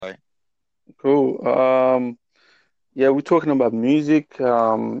Cool. Yeah, we're talking about music.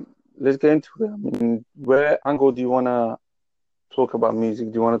 Let's get into it. I mean, where angle do you want to talk about music?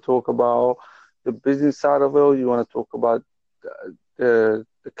 Do you want to talk about the business side of it, or you want to talk about the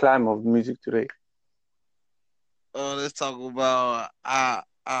climate of music today? Let's talk about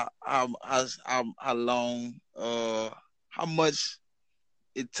how long how much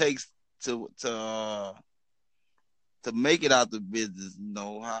it takes to make it out the business. You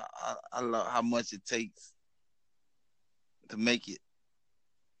know how much it takes to make it.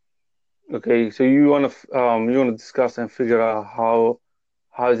 Okay, so you want to discuss and figure out how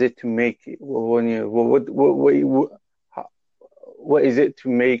is it to make it? When you how, what is it to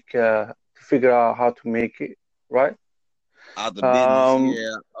make to figure out how to make it, right? Out the business. Um,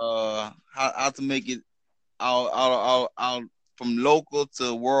 Yeah. How to make it out from local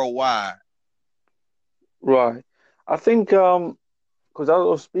to worldwide. right. I think because I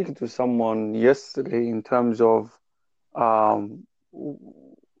was speaking to someone yesterday in terms of um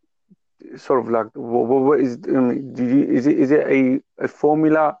sort of like what is I mean, is it a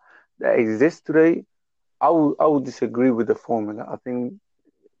formula that exists today? I would disagree with the formula. I think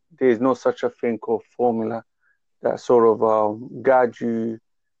there is no such a thing called formula that sort of guides you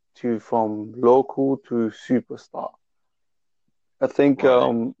to from local to superstar. I think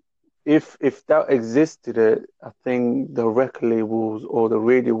Right. if that existed, I think the record labels or the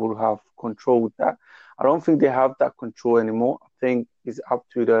radio will have controlled that. I don't think they have that control anymore. I think it's up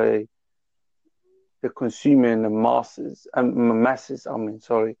to the consumer and the masses. I mean,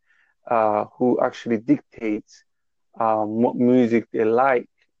 sorry, who actually dictates what music they like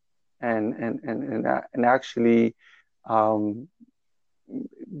and actually um,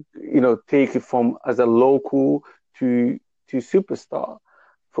 take it from as a local to superstar.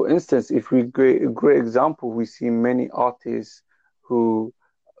 For instance, if we great a great example, we see many artists who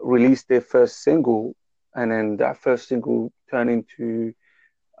release their first single, and then that first single turn into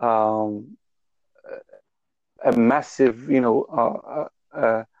um, a massive, a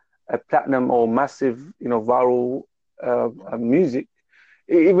platinum or massive, viral music.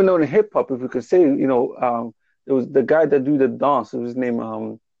 Even though in hip hop, if we could say, there was the guy that do the dance. It was his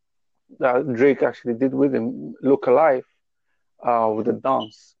name. That Drake actually did with him, Look Alive, with the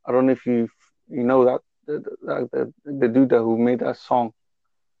dance. I don't know if you know that the dude that who made that song.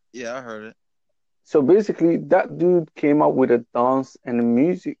 Yeah, I heard it. So basically, that dude came up with a dance and the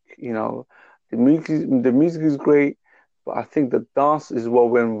music. The music is great, but I think the dance is what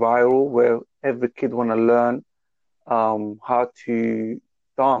went viral, where every kid want to learn how to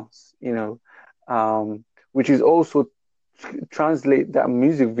dance. Which is also translate that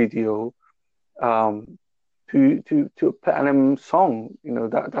music video um, to a platinum song.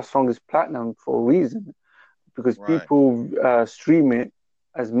 That song is platinum for a reason because Right. people stream it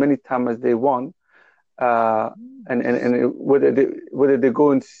as many times as they want, uh, and whether they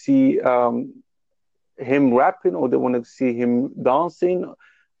go and see him rapping or they want to see him dancing,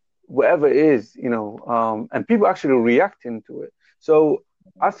 whatever it is, and people actually reacting to it. So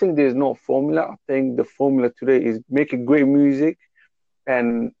I think there's no formula. I think the formula today is making great music,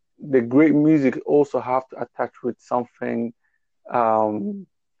 and the great music also have to attach with something um,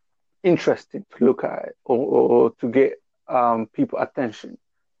 interesting to look at or to get people attention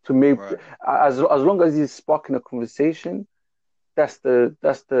to make Right. as long as he's sparking a conversation. That's the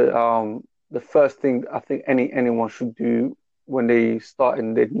first thing I think anyone should do when they start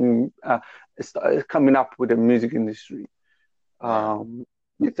in the new start coming up with the music industry. Right.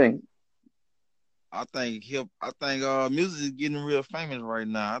 You think? I think music is getting real famous right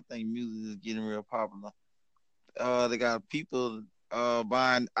now. I think music is getting real popular. They got people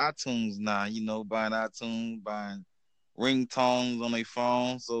buying iTunes now, buying iTunes, buying ringtones on their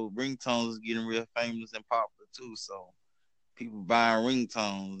phone. So ringtones is getting real famous and popular too. So people buying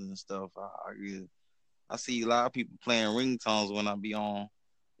ringtones and stuff. I see a lot of people playing ringtones when I be on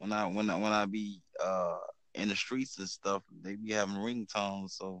when I be in the streets and stuff. They be having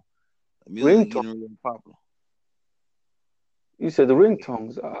ringtones. So the music is Ringtone? getting real popular. You said the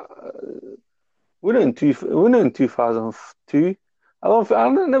ringtones. We're in 2002. I've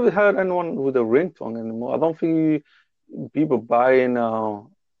never heard anyone with a ringtone anymore. I don't think people buying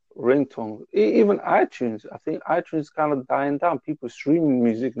ringtones. Even iTunes. I think iTunes kind of dying down. People streaming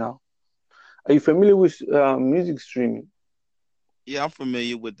music now. Are you familiar with music streaming? Yeah, I'm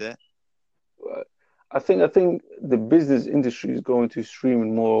familiar with that. Uh, I think the business industry is going to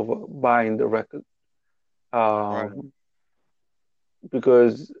streaming more of buying the record. Right. Um,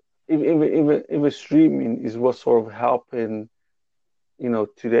 because even streaming is what sort of helping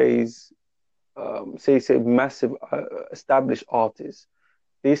today's say massive established artists.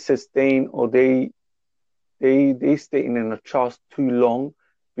 they sustain or they staying in the charts too long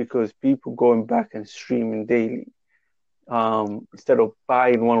because people going back and streaming daily, instead of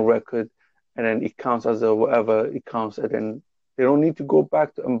buying one record and then it counts as a whatever it counts, and then they don't need to go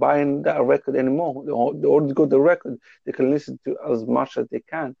back to and buying that record anymore. They already got the record. They can listen to as much as they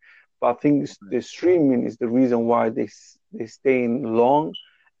can. But I think the streaming is the reason why they stay in long,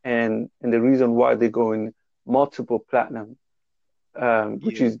 and the reason why they go in multiple platinum,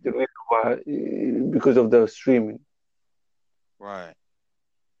 which Yeah, is the reason why, because of the streaming. right.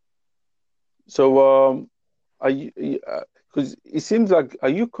 So, are you? Because it seems like, are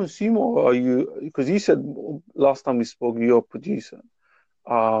you a consumer or are you? Because you said last time we spoke, you're a producer.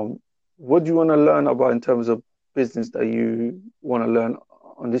 Um, what do you want to learn about in terms of business that you want to learn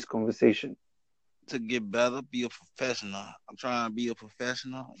on this conversation? To get better, be a professional. I'm trying to be a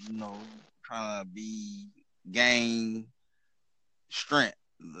professional, trying to be gain strength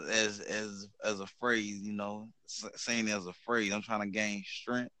as a phrase, saying it as a phrase. I'm trying to gain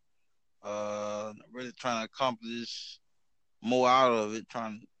strength. Really trying to accomplish more out of it.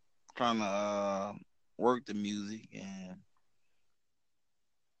 Trying to work the music, and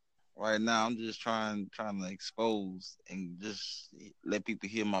right now I'm just trying to expose and just let people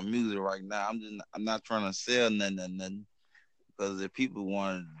hear my music. Right now, I'm not trying to sell nothing. Because if people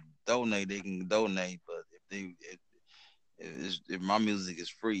want to donate, they can donate. But if my music is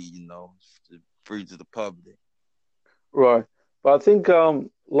free, it's free to the public. Right. But I think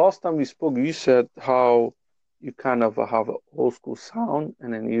last time we spoke, you said how you kind of have an old school sound,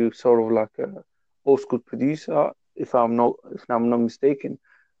 and then you sort of like a old school producer, if I'm not mistaken.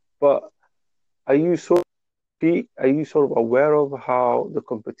 But are you sort are you sort of aware of how the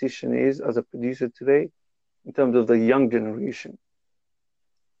competition is as a producer today in terms of the young generation?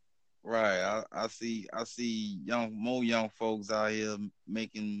 Right. I see more young folks out here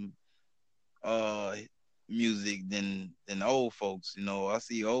making uh music than old folks. I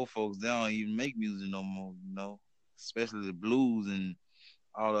see old folks, they don't even make music no more, especially the blues and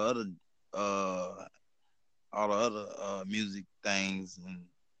all the other uh music things. And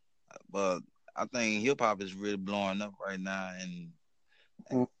but I think hip hop is really blowing up right now, and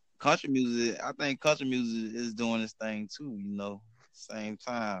Mm. country music. I think country music is doing its thing too. Same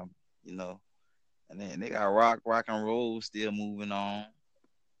time. You know, and then they got rock and roll still moving on.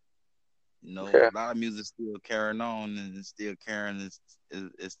 Yeah. A lot of music still carrying on and it's still carrying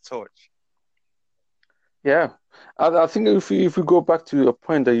its torch. Yeah. I think if we go back to a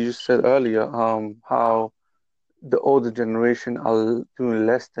point that you just said earlier, how the older generation are doing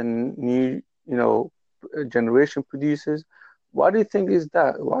less than new, generation producers. Why do you think is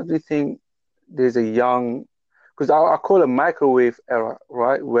that? Why do you think there's a young, because I call it microwave era,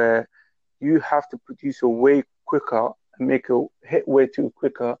 right? Where you have to produce a way quicker and make a hit way too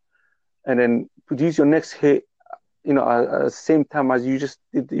quicker, and then produce your next hit, at the same time as you just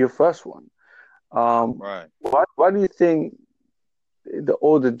did your first one. Right. Why do you think the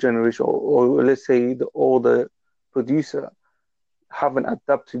older generation, or let's say the older producer, haven't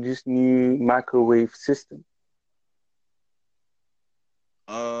adapted to this new microwave system?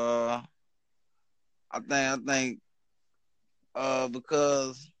 Uh, I think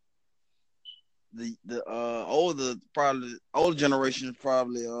because the older generation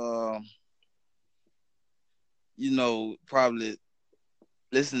probably probably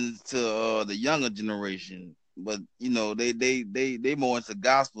listens to the younger generation, but they more into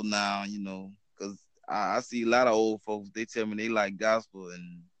gospel now, because I see a lot of old folks. They tell me they like gospel,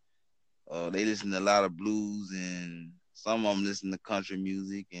 and they listen to a lot of blues, and some of them listen to country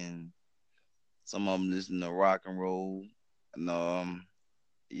music, and some of them listen to rock and roll, and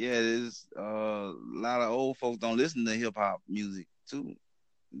yeah, there's a lot of old folks don't listen to hip hop music too.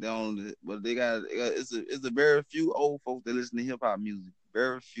 They don't, but it's a very few old folks that listen to hip hop music.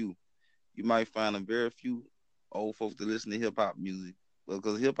 Very few. You might find a very few old folks that listen to hip hop music,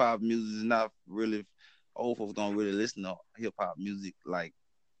 because hip hop music is not really, old folks don't really listen to hip hop music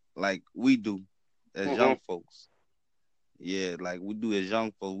like we do as Hmm. young folks. Yeah, like we do as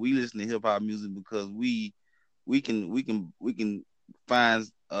young folks. We listen to hip hop music because we can find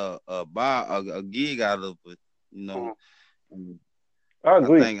a gig out of it. You know, Hmm. and I I agree.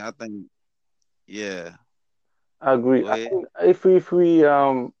 think I think yeah. I agree. Go I ahead. think if we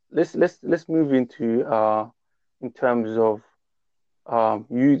let's move into in terms of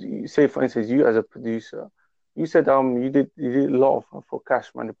you say, for instance, you as a producer, you said you did a lot for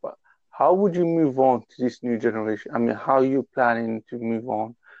Cash Money, but how would you move on to this new generation? I mean, how are you planning to move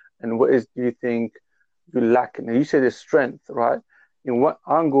on, and what is do you think you're lacking? And you said the strength, right? In what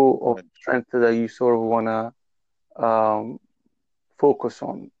angle of Right. strength that you sort of wanna um focus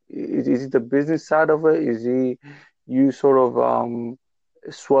on? Is it the business side of it? Is he you sort of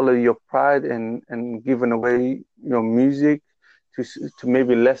swallow your pride and giving away your music to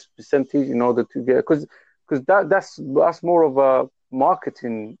maybe less percentage in order to get because that's more of a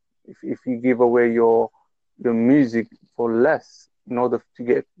marketing if you give away your music for less in order to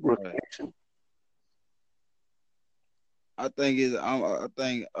get Right. recognition. I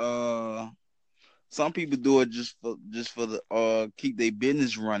think some people do it just for the keep their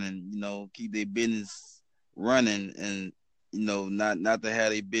business running, keep their business running, and not to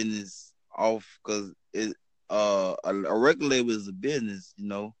have their business off, because it a record label is a business,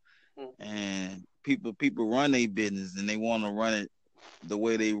 and people run their business, and they want to run it the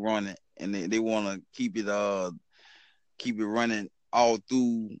way they run it, and they want to keep it running all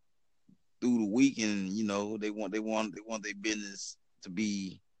through the week, and they want their business to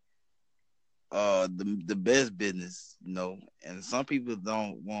be the best business, and some people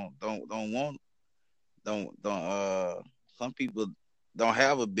don't some people don't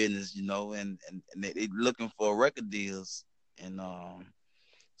have a business, and they looking for record deals, and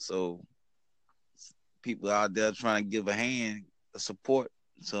so people out there trying to give a hand, a support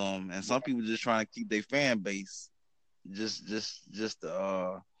to them, and some people just trying to keep their fan base, just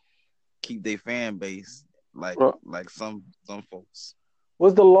to keep their fan base, like Right. some folks.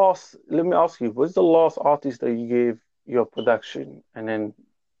 What's the last? Let me ask you. What's the last artist that you gave your production, and then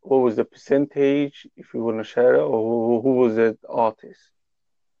what was the percentage, if you want to share it, or who was the artist?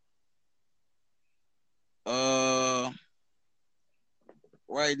 Uh,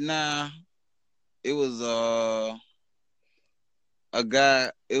 right now it was a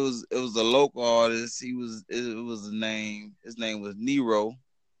guy. It was a local artist. It was a name. His name was Nero.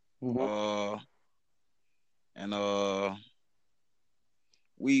 Hmm. Uh, and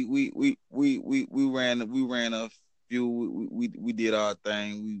we ran a few. We did our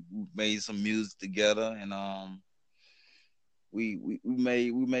thing. We made some music together, and we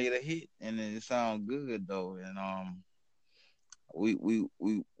made a hit, and it sounded good though. And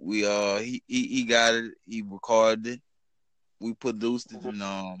he got it. He recorded it. We produced it,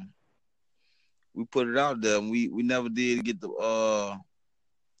 and we put it out there. And we never did get the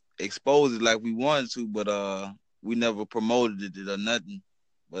expose it like we wanted to, but we never promoted it or nothing.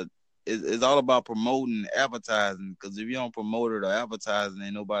 But it's all about promoting, advertising. Because if you don't promote it or advertising,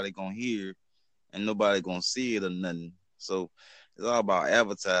 ain't nobody gonna hear, and nobody gonna see it or nothing. So it's all about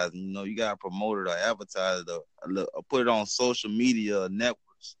advertising. You gotta promote it or advertise it, or put it on social media or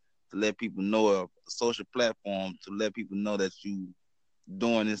networks to let people know, a social platform to let people know that you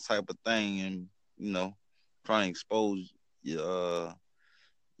doing this type of thing, and you know trying to expose your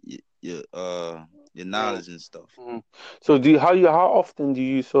your your, uh, your Yeah. knowledge and stuff. Mhm. So how often do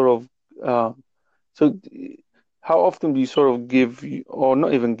you sort of uh, so d- how often do you sort of or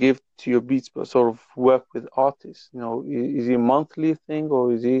not even give to your beats, but sort of work with artists? Is it a monthly thing,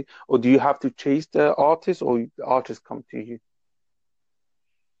 or do you have to chase the artist, or the artists come to you?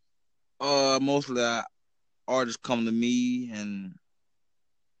 Mostly artists come to me, and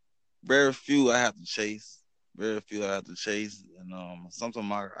very few I have to chase. Very few I have to chase, and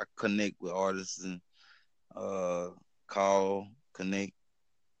sometimes I connect with artists, and uh call, connect,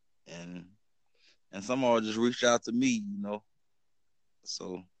 and some artists just reach out to me.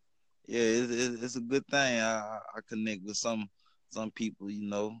 So yeah, it's a good thing. I connect with some people,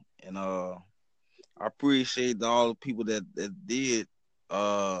 and I appreciate all the people that did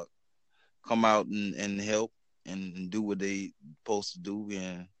uh come out and help, and do what they supposed to do,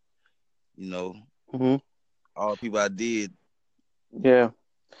 and you know Hmm. all the people I did. Yeah.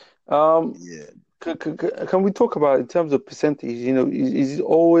 Um, Yeah. can we talk about in terms of percentage? Is it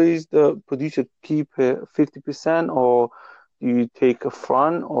always the producer keep 50%, or do you take a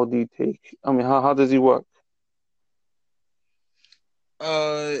front, or do you take? I mean, how does it work?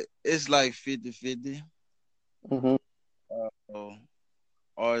 It's like 50-50. Hmm. So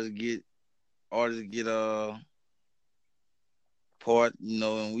artists get artists get a part,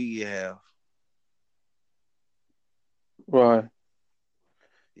 and we get half. Right.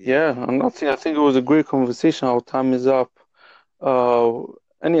 Yeah. Yeah, and I think it was a great conversation. Our time is up. Uh,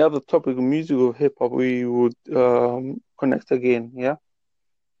 any other topic, music or hip hop, we would connect again. Yeah,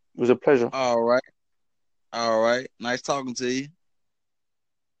 it was a pleasure. All right. All right. Nice talking to you.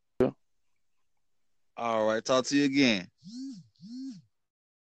 All right. Talk to you again.